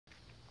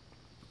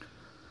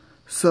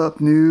Sup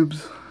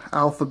noobs,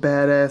 Alpha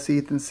Badass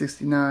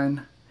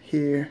Ethan69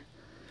 here.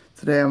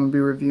 Today I'm going to be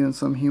reviewing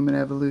some human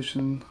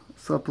evolution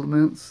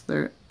supplements.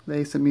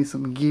 They sent me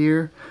some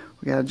gear.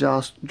 We got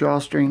a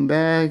drawstring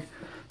bag,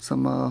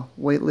 some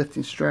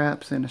weightlifting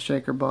straps, and a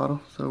shaker bottle.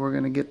 So we're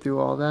going to get through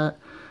all that.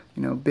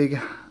 You know,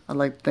 I'd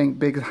like to thank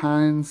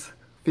EthanHun's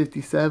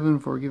 57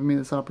 for giving me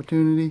this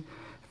opportunity,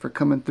 for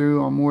coming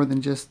through on more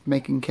than just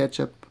making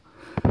ketchup.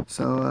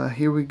 So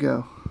here we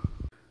go.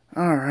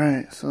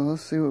 Alright, so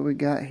let's see what we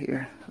got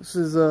here. This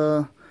is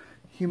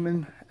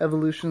Human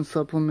Evolution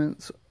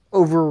Supplements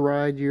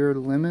Override Your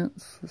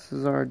Limits. This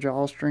is our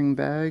drawstring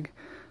bag.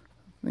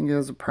 I think it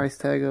has a price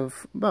tag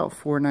of about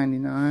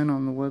 $4.99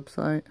 on the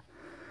website.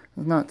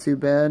 It's not too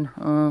bad.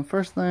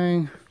 First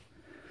thing,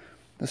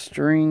 the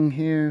string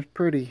here is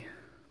pretty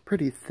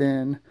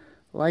thin,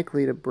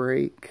 likely to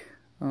break.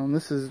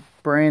 This is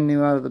brand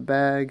new out of the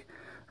bag.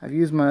 I've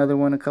used my other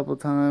one a couple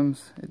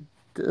times. It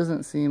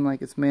doesn't seem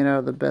like it's made out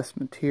of the best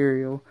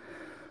material.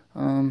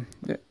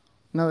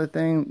 Another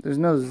thing, there's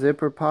no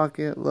zipper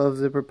pocket. Love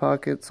zipper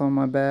pockets on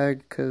my bag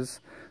because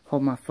I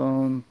hold my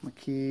phone, my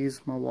keys,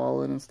 my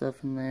wallet and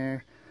stuff in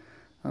there.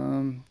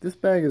 This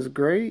bag is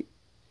great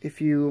if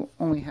you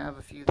only have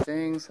a few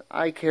things.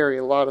 I carry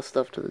a lot of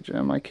stuff to the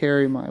gym. I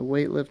carry my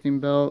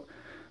weightlifting belt,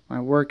 my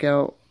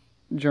workout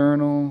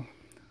journal,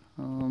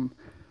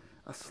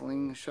 a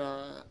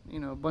slingshot, you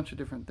know, a bunch of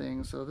different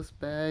things. So this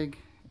bag,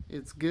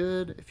 it's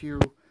good if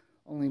you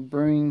only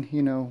bring,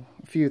 you know,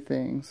 a few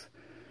things.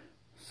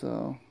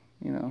 So,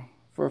 you know,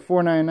 for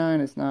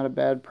 $4.99, it's not a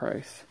bad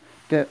price.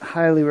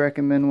 Highly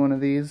recommend one of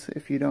these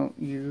if you don't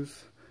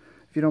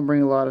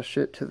bring a lot of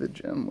shit to the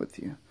gym with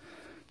you.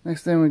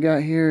 Next thing we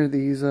got here,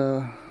 these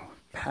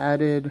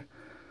padded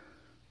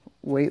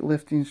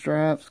weightlifting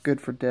straps, good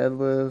for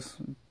deadlifts,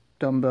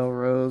 dumbbell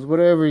rows,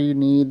 whatever you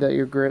need that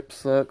your grip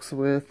sucks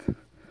with.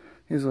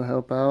 These will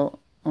help out.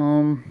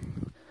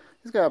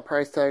 It's got a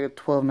price tag of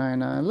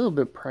 $12.99, a little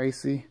bit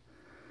pricey.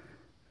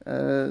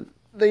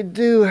 They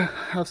do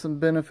have some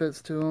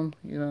benefits to them.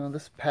 You know,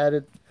 this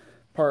padded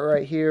part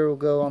right here will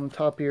go on the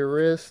top of your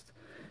wrist,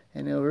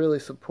 and it'll really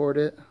support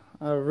it.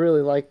 I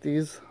really like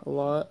these a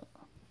lot.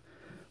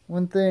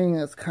 One thing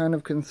that's kind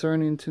of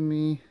concerning to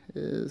me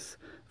is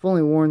I've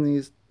only worn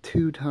these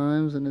 2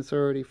 times, and it's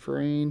already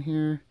fraying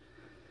here.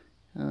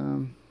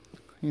 You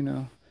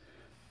know,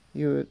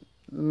 the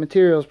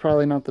material is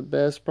probably not the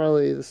best,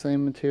 probably the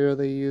same material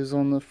they use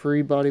on the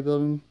free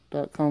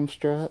bodybuilding.com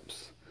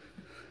straps.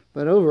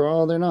 But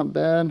overall, they're not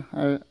bad.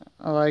 I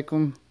like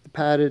them. The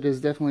padded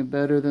is definitely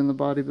better than the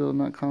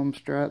bodybuilding.com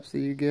straps that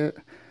you get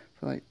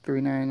for like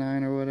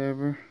 $3.99 or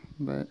whatever.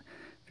 But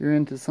if you're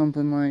into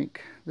something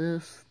like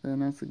this, then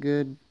that's a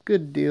good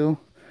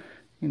deal.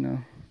 You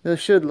know,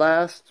 this should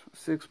last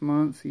 6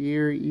 months, a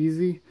year,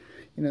 easy.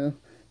 You know,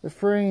 the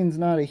fraying's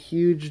not a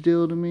huge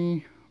deal to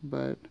me,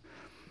 but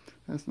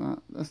that's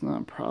not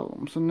a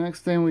problem. So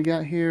next thing we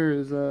got here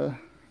is a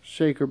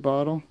shaker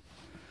bottle.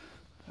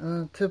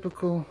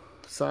 Typical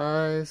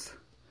size.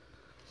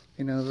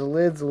 You know, the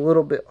lid's a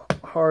little bit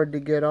hard to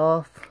get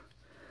off,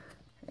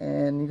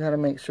 and you got to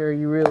make sure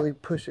you really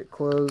push it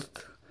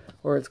closed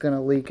or it's going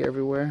to leak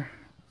everywhere.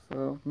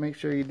 So make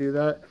sure you do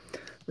that.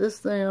 This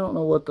thing, I don't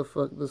know what the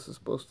fuck this is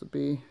supposed to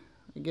be.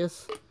 I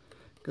guess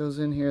it goes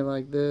in here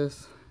like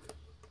this.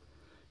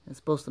 It's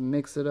supposed to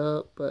mix it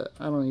up, but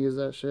I don't use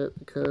that shit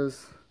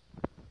because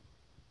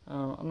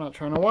I'm not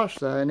trying to wash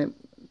that, and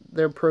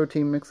their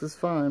protein mix is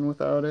fine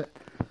without it.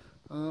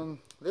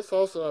 This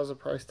also has a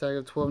price tag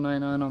of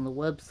 $12.99 on the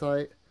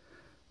website,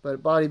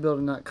 but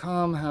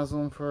bodybuilding.com has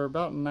them for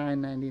about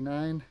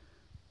 $9.99.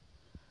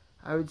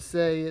 I would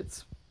say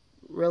it's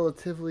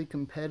relatively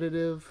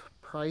competitive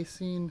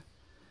pricing.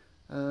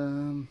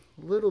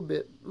 Little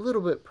bit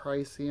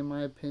pricey in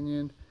my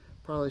opinion.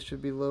 Probably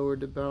should be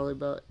lowered to probably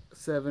about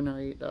 $7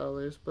 or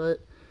 $8, but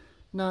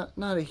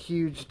not a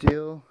huge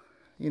deal.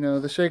 You know,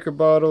 the shaker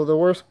bottle, the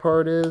worst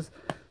part is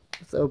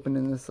just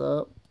opening this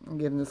up and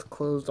getting this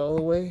closed all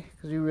the way,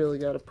 because you really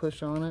got to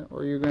push on it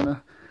or you're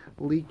gonna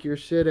leak your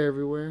shit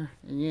everywhere,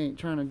 and you ain't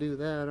trying to do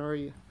that, are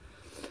you?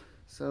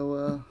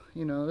 So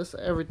you know, this is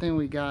everything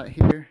we got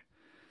here.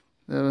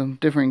 The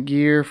different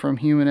gear from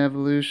Human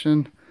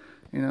Evolution.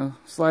 You know,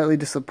 slightly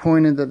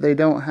disappointed that they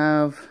don't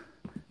have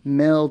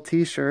male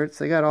t-shirts.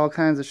 They got all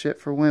kinds of shit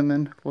for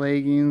women,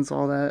 leggings,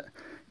 all that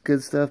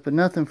good stuff, but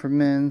nothing for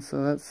men,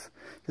 so that's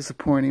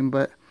disappointing.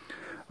 But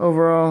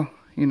overall,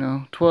 you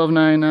know,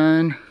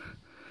 $12.99,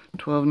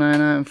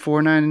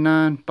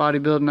 $4.99,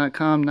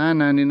 bodybuilding.com,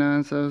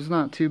 $9.99, so it's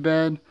not too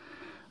bad.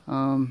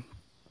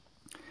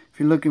 If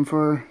you're looking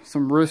for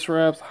some wrist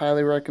wraps,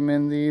 highly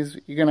recommend these.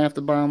 You're gonna have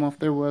to buy them off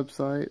their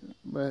website,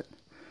 but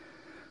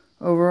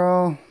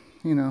overall,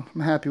 you know,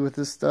 I'm happy with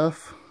this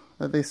stuff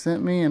that they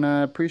sent me, and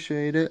I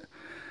appreciate it.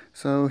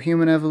 So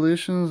Human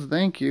Evolutions,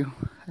 thank you.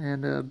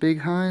 And Big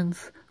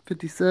Heinz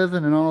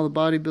 57 and all the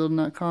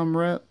bodybuilding.com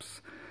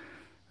reps.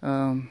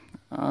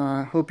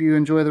 I hope you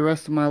enjoy the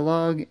rest of my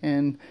log,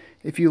 and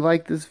if you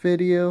like this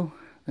video,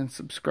 then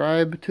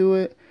subscribe to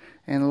it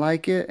and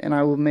like it, and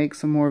I will make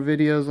some more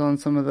videos on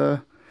some of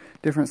the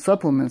different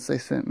supplements they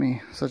sent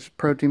me, such as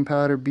protein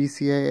powder,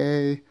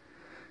 BCAA,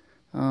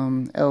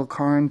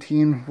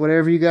 L-carnitine,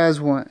 whatever you guys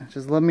want.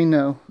 Just let me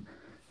know.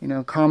 You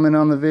know, comment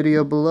on the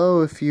video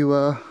below if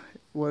you,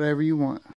 whatever you want.